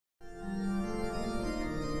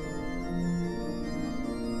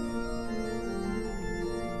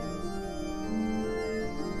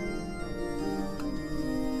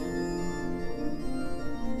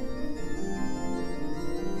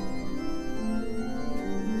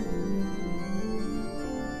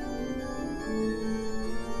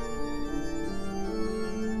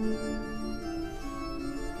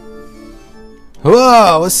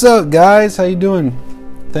Whoa, what's up guys? How you doing?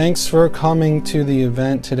 Thanks for coming to the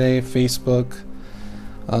event today, Facebook.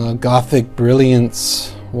 Gothic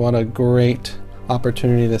Brilliance. What a great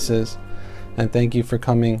opportunity this is. And thank you for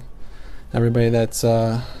coming. Everybody that's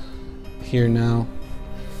here now.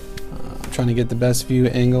 I'm trying to get the best view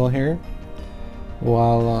angle here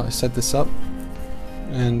while I set this up.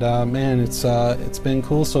 And man, it's been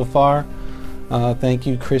cool so far. Thank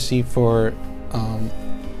you, Chrissy, for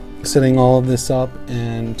setting all of this up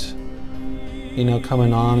and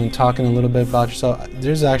coming on and talking a little bit about yourself.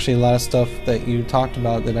 There's actually a lot of stuff that you talked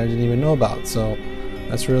about that I didn't even know about, so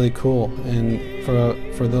that's really cool. And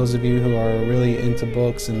for those of you who are really into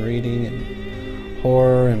books and reading and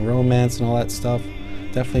horror and romance and all that stuff,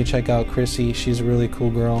 definitely check out Chrissy. She's a really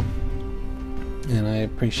cool girl, and I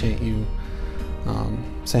appreciate you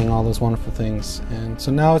saying all those wonderful things. And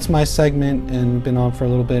so now it's my segment, and we've been on for a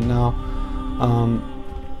little bit now.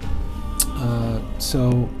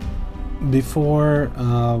 So before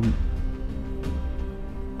I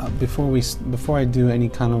do any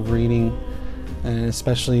kind of reading, and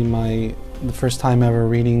especially the first time ever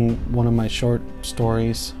reading one of my short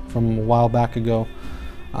stories from a while back ago,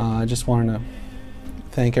 I just wanted to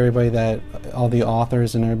thank everybody, all the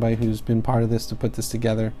authors and everybody who's been part of this to put this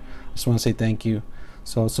together. I just want to say thank you.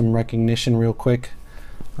 So some recognition real quick.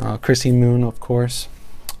 Chrissy Moon, of course,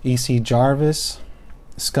 E.C. Jarvis,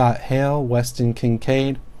 Scott Hale, Weston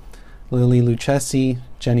Kincaid, Lily Lucchesi,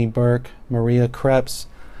 Jenny Burke, Maria Krebs,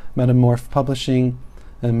 Metamorph Publishing,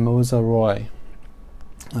 and Moza Roy.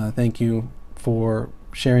 Thank you for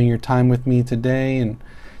sharing your time with me today and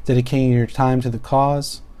dedicating your time to the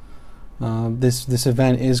cause. This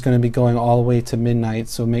event is going to be going all the way to midnight,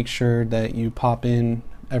 so make sure that you pop in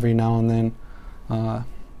every now and then,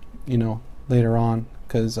 later on,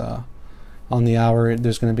 because on the hour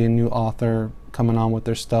there's going to be a new author coming on with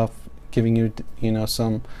their stuff, giving you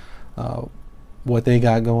some what they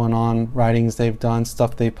got going on, writings they've done,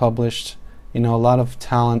 stuff they published. A lot of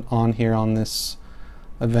talent on here on this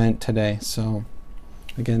event today. So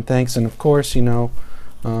again, thanks. And of course,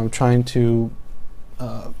 I'm trying to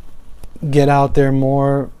get out there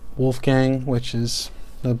more. Wolfgang, which is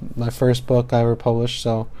my first book I ever published,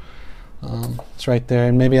 so it's right there.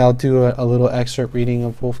 And maybe I'll do a little excerpt reading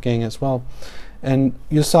of Wolfgang as well. And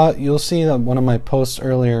you'll see that one of my posts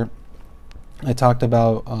earlier, I talked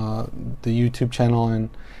about the YouTube channel, and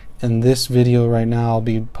in this video right now I'll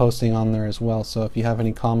be posting on there as well. So if you have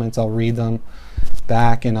any comments, I'll read them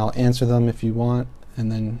back and I'll answer them if you want,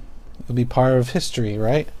 and then it'll be part of history,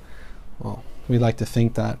 right? Well, we like to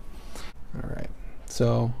think that. All right.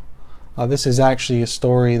 So this is actually a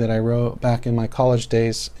story that I wrote back in my college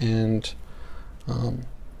days, and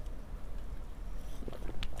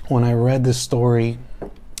when I read this story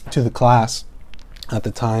to the class at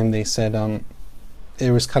the time, they said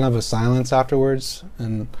it was kind of a silence afterwards,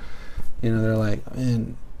 and they're like,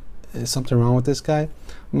 man, is something wrong with this guy?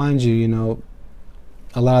 Mind you,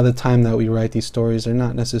 a lot of the time that we write these stories are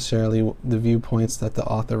not necessarily the viewpoints that the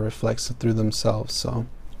author reflects through themselves, so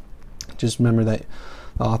just remember that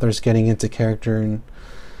the author is getting into character, and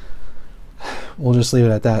we'll just leave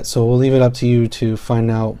it at that. So we'll leave it up to you to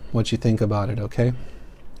find out what you think about it, okay?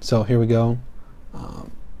 So here we go,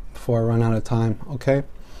 before I run out of time, okay?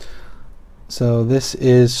 So this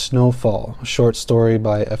is Snowfall, a short story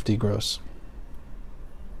by F.D. Gross.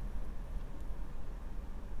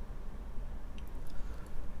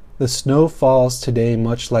 The snow falls today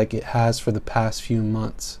much like it has for the past few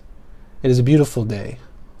months. It is a beautiful day,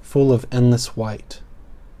 full of endless white.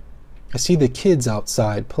 I see the kids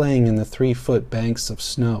outside playing in the 3-foot banks of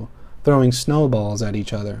snow, throwing snowballs at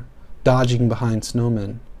each other, dodging behind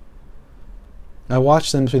snowmen. I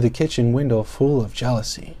watch them through the kitchen window full of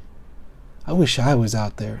jealousy. I wish I was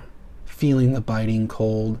out there, feeling the biting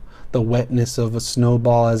cold, the wetness of a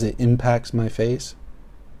snowball as it impacts my face.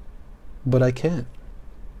 But I can't.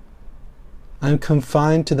 I'm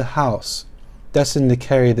confined to the house, destined to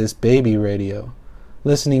carry this baby radio,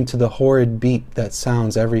 listening to the horrid beep that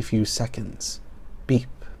sounds every few seconds. Beep,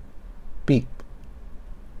 beep,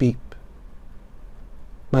 beep.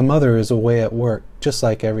 My mother is away at work, just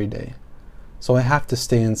like every day, so I have to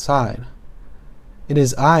stay inside. It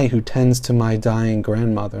is I who tends to my dying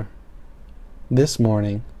grandmother. This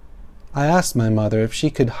morning, I asked my mother if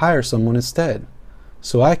she could hire someone instead,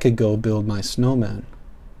 so I could go build my snowman.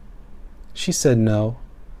 She said no,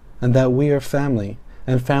 and that we are family,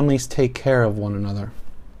 and families take care of one another.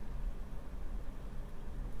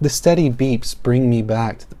 The steady beeps bring me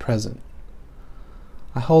back to the present.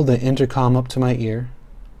 I hold the intercom up to my ear.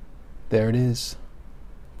 There it is,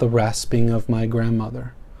 the rasping of my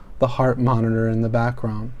grandmother, the heart monitor in the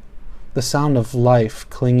background, the sound of life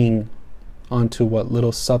clinging onto what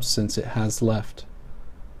little substance it has left.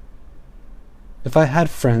 If I had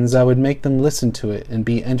friends, I would make them listen to it and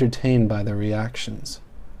be entertained by their reactions.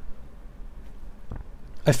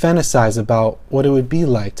 I fantasize about what it would be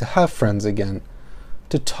like to have friends again,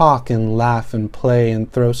 to talk and laugh and play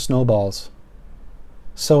and throw snowballs.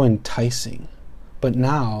 So enticing. But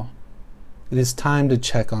now, it is time to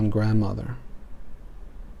check on grandmother.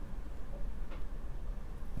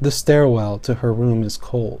 The stairwell to her room is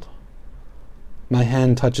cold. My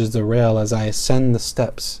hand touches the rail as I ascend the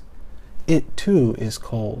steps. It too is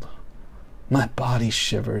cold. My body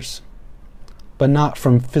shivers, but not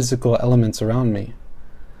from physical elements around me.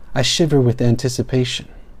 I shiver with anticipation.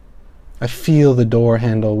 I feel the door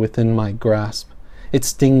handle within my grasp. It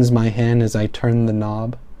stings my hand as I turn the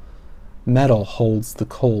knob. Metal holds the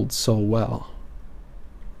cold so well.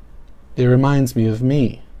 It reminds me of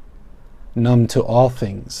me, numb to all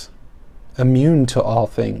things, immune to all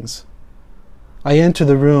things. I enter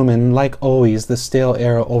the room and, like always, the stale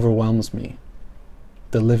air overwhelms me.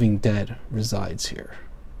 The living dead resides here.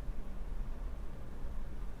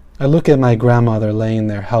 I look at my grandmother laying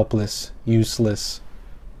there helpless, useless.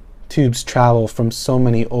 Tubes travel from so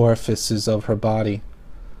many orifices of her body.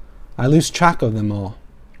 I lose track of them all.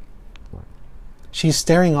 She's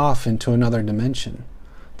staring off into another dimension.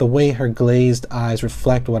 The way her glazed eyes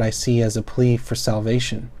reflect what I see as a plea for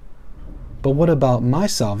salvation. But what about my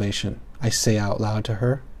salvation? I say out loud to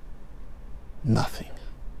her. Nothing.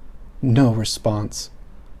 No response.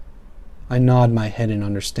 I nod my head in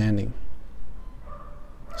understanding.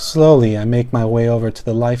 Slowly, I make my way over to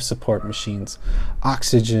the life support machines.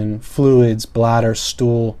 Oxygen, fluids, bladder,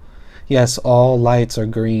 stool. Yes, all lights are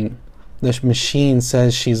green. The machine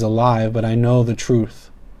says she's alive, but I know the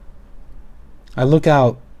truth. I look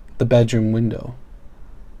out the bedroom window.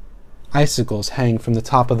 Icicles hang from the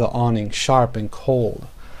top of the awning, sharp and cold.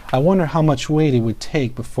 I wonder how much weight it would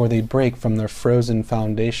take before they break from their frozen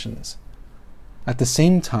foundations. At the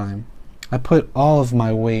same time, I put all of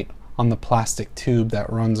my weight on the plastic tube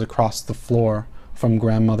that runs across the floor from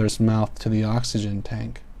grandmother's mouth to the oxygen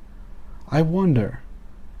tank. I wonder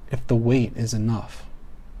if the weight is enough.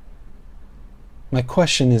 My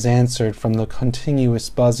question is answered from the continuous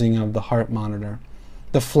buzzing of the heart monitor.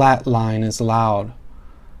 The flat line is loud.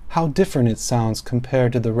 How different it sounds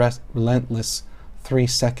compared to the relentless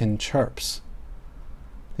 3-second chirps.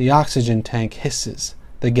 The oxygen tank hisses.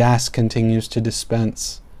 The gas continues to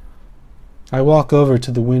dispense. I walk over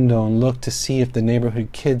to the window and look to see if the neighborhood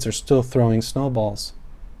kids are still throwing snowballs.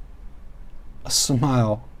 A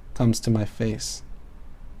smile comes to my face.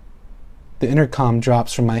 The intercom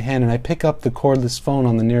drops from my hand and I pick up the cordless phone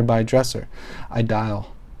on the nearby dresser. I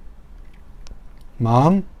dial.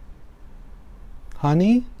 Mom?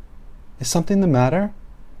 Honey? Is something the matter?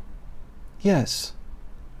 Yes.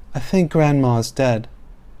 I think Grandma is dead.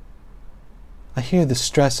 I hear the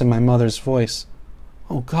stress in my mother's voice.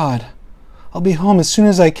 Oh God, I'll be home as soon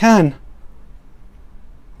as I can.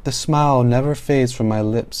 The smile never fades from my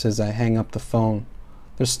lips as I hang up the phone.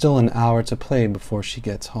 There's still an hour to play before she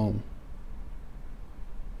gets home.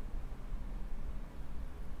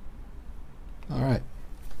 All right.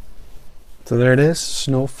 So there it is,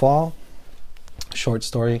 Snowfall. Short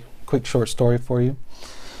story, quick short story for you.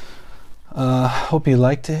 Hope you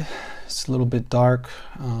liked it. It's a little bit dark.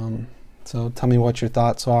 So tell me what your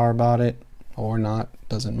thoughts are about it, or not,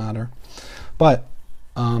 doesn't matter. But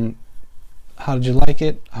how did you like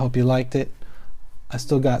it? I hope you liked it. I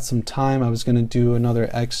still got some time. I was going to do another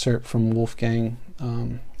excerpt from Wolfgang,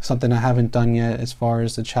 something I haven't done yet as far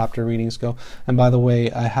as the chapter readings go. And by the way,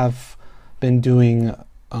 I have been doing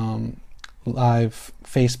live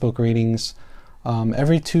Facebook readings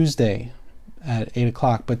every Tuesday at 8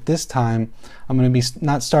 o'clock, but this time I'm going to be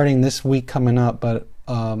not starting this week coming up, but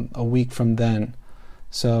a week from then.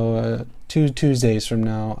 So 2 Tuesdays from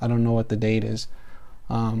now. I don't know what the date is,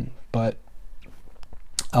 but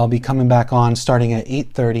I'll be coming back on starting at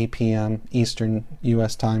 8:30 p.m. Eastern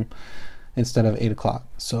U.S. time instead of 8 o'clock.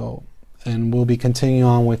 So, and we'll be continuing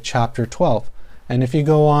on with chapter 12. And if you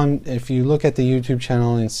go on, if you look at the YouTube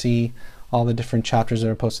channel and see all the different chapters that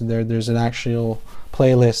are posted there, there's an actual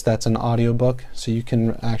playlist that's an audiobook, so you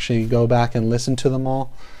can actually go back and listen to them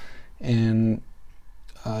all and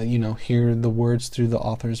you know, hear the words through the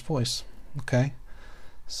author's voice. Okay,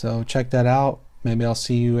 so check that out. Maybe I'll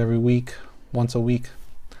see you every week, once a week,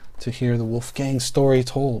 to hear the Wolfgang story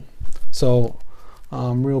told. So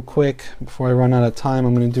real quick before I run out of time,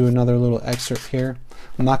 I'm going to do another little excerpt here.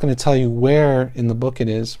 I'm not going to tell you where in the book it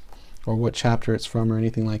is or what chapter it's from or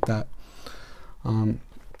anything like that.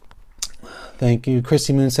 Thank you.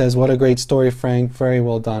 Chrissy Moon says, what a great story, Frank. Very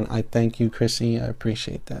well done. I thank you, Chrissy. I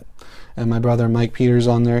appreciate that. And my brother Mike Peters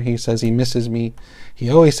on there, he says he misses me. He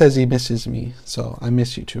always says he misses me. So I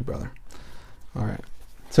miss you too, brother. All right.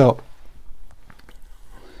 So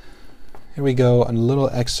here we go. A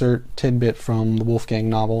little excerpt, tidbit from the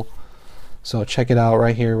Wolfgang novel. So check it out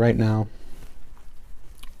right here, right now.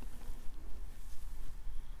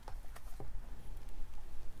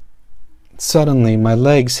 Suddenly, my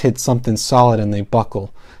legs hit something solid and they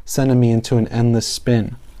buckle, sending me into an endless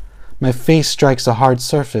spin. My face strikes a hard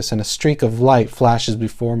surface and a streak of light flashes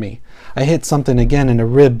before me. I hit something again and a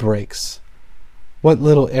rib breaks. What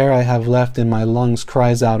little air I have left in my lungs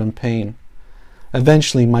cries out in pain.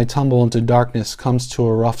 Eventually, my tumble into darkness comes to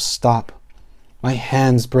a rough stop. My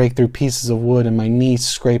hands break through pieces of wood and my knees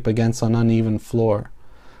scrape against an uneven floor.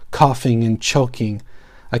 Coughing and choking,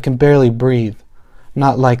 I can barely breathe.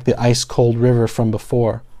 Not like the ice-cold river from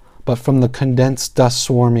before, but from the condensed dust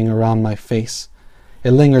swarming around my face.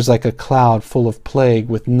 It lingers like a cloud full of plague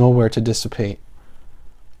with nowhere to dissipate.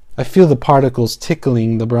 I feel the particles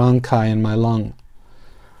tickling the bronchi in my lung.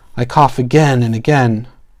 I cough again and again.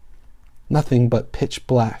 Nothing but pitch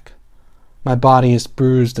black. My body is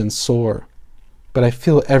bruised and sore, but I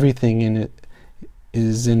feel everything in it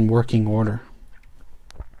is in working order.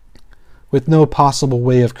 With no possible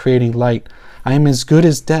way of creating light, I am as good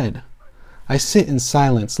as dead. I sit in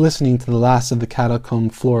silence, listening to the last of the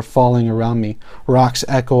catacomb floor falling around me. Rocks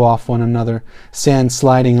echo off one another, sand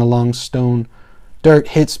sliding along stone. Dirt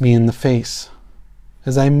hits me in the face.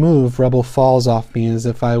 As I move, rubble falls off me as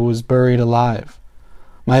if I was buried alive.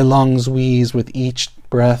 My lungs wheeze with each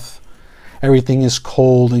breath. Everything is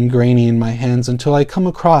cold and grainy in my hands until I come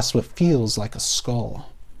across what feels like a skull.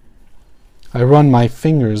 I run my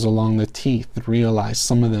fingers along the teeth and realize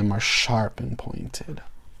some of them are sharp and pointed.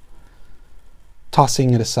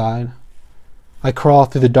 Tossing it aside, I crawl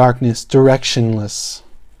through the darkness, directionless,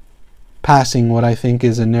 passing what I think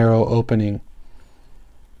is a narrow opening.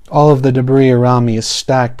 All of the debris around me is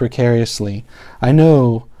stacked precariously. I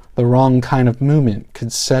know the wrong kind of movement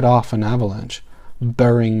could set off an avalanche,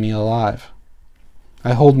 burying me alive.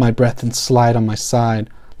 I hold my breath and slide on my side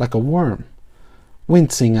like a worm,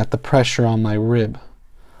 wincing at the pressure on my rib.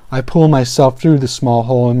 I pull myself through the small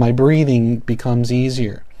hole and my breathing becomes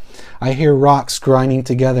easier. I hear rocks grinding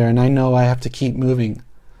together and I know I have to keep moving.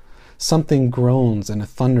 Something groans and a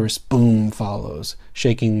thunderous boom follows,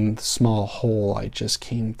 shaking the small hole I just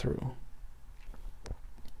came through.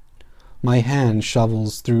 My hand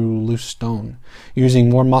shovels through loose stone, using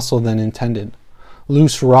more muscle than intended.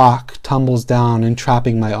 Loose rock tumbles down,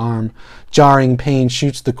 entrapping my arm. Jarring pain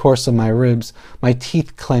shoots the course of my ribs. My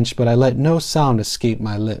teeth clench, but I let no sound escape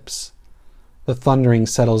my lips. The thundering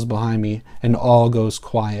settles behind me, and all goes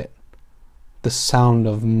quiet. The sound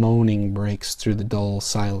of moaning breaks through the dull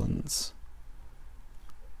silence.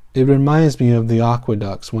 It reminds me of the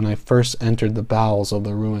aqueducts when I first entered the bowels of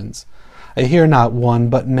the ruins. I hear not one,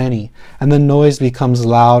 but many, and the noise becomes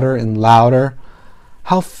louder and louder.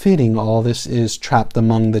 How fitting all this is, trapped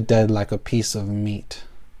among the dead like a piece of meat.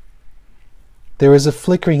 There is a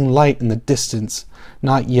flickering light in the distance,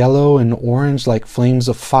 not yellow and orange like flames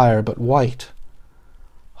of fire, but white.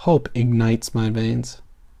 Hope ignites my veins.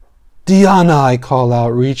 Diana, I call out,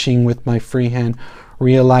 reaching with my free hand,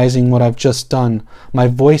 realizing what I've just done. My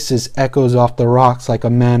voice echoes off the rocks like a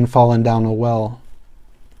man fallen down a well.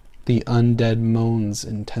 The undead moans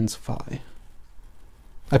intensify.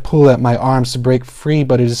 I pull at my arms to break free,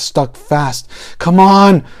 but it is stuck fast. Come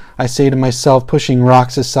on, I say to myself, pushing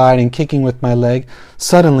rocks aside and kicking with my leg.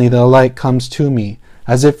 Suddenly the light comes to me,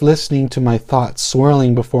 as if listening to my thoughts,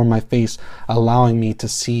 swirling before my face, allowing me to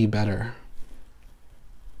see better.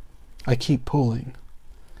 I keep pulling.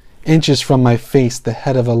 Inches from my face, the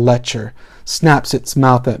head of a lecher snaps its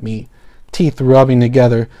mouth at me, teeth rubbing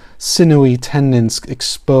together, sinewy tendons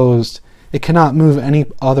exposed. It cannot move any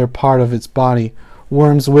other part of its body.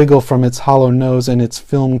 Worms wiggle from its hollow nose and its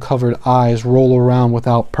film-covered eyes roll around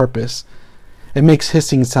without purpose. It makes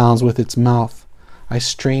hissing sounds with its mouth. I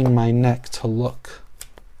strain my neck to look.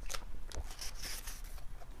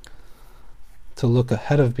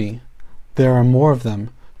 Ahead of me. There are more of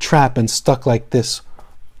them, trapped and stuck like this,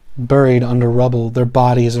 buried under rubble, their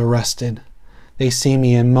bodies arrested. They see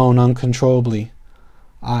me and moan uncontrollably.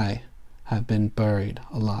 I have been buried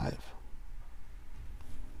alive.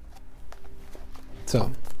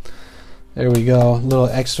 So, there we go. A little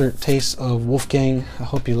excerpt taste of Wolfgang. I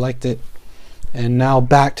hope you liked it. And now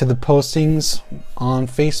back to the postings on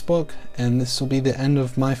Facebook. And this will be the end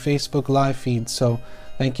of my Facebook live feed. So,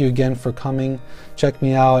 thank you again for coming. Check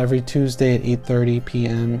me out every Tuesday at 8:30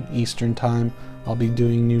 p.m. Eastern Time I'll be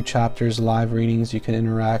doing new chapters, live readings. You can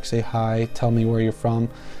interact, say hi, tell me where you're from.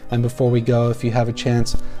 And before we go, if you have a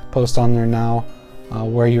chance, post on there now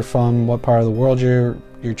where you're from, what part of the world you're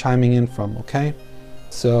chiming in from, okay?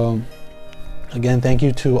 So again, thank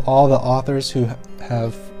you to all the authors who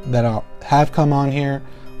have come on here,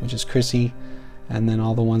 which is Chrissy, and then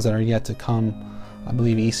all the ones that are yet to come. I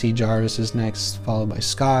believe E.C. Jarvis is next, followed by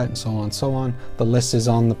Scott, and so on and so on. The list is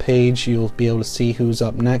on the page. You'll be able to see who's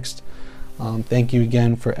up next. Thank you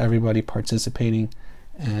again for everybody participating,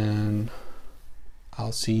 and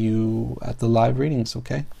I'll see you at the live readings,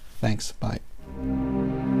 okay? Thanks. Bye.